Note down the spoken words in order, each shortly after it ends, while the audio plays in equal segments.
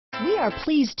We are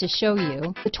pleased to show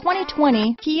you the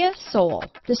 2020 Kia Soul.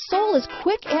 The Soul is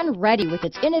quick and ready with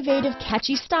its innovative,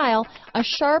 catchy style, a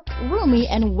sharp, roomy,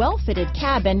 and well-fitted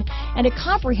cabin, and a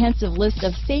comprehensive list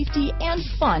of safety and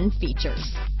fun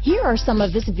features. Here are some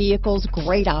of this vehicle's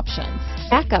great options: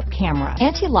 backup camera,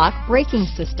 anti-lock braking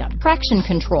system, traction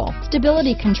control,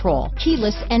 stability control,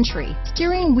 keyless entry,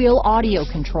 steering wheel audio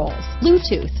controls,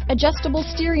 Bluetooth, adjustable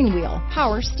steering wheel,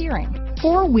 power steering,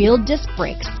 four-wheel disc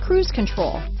brakes, cruise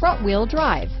control, front-wheel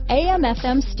drive,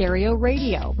 AM/FM stereo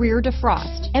radio, rear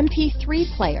defrost, MP3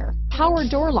 player, power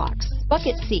door locks,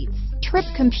 bucket seats, trip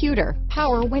computer,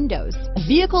 power windows. A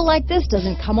vehicle like this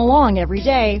doesn't come along every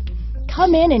day.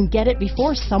 Come in and get it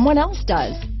before someone else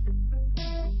does.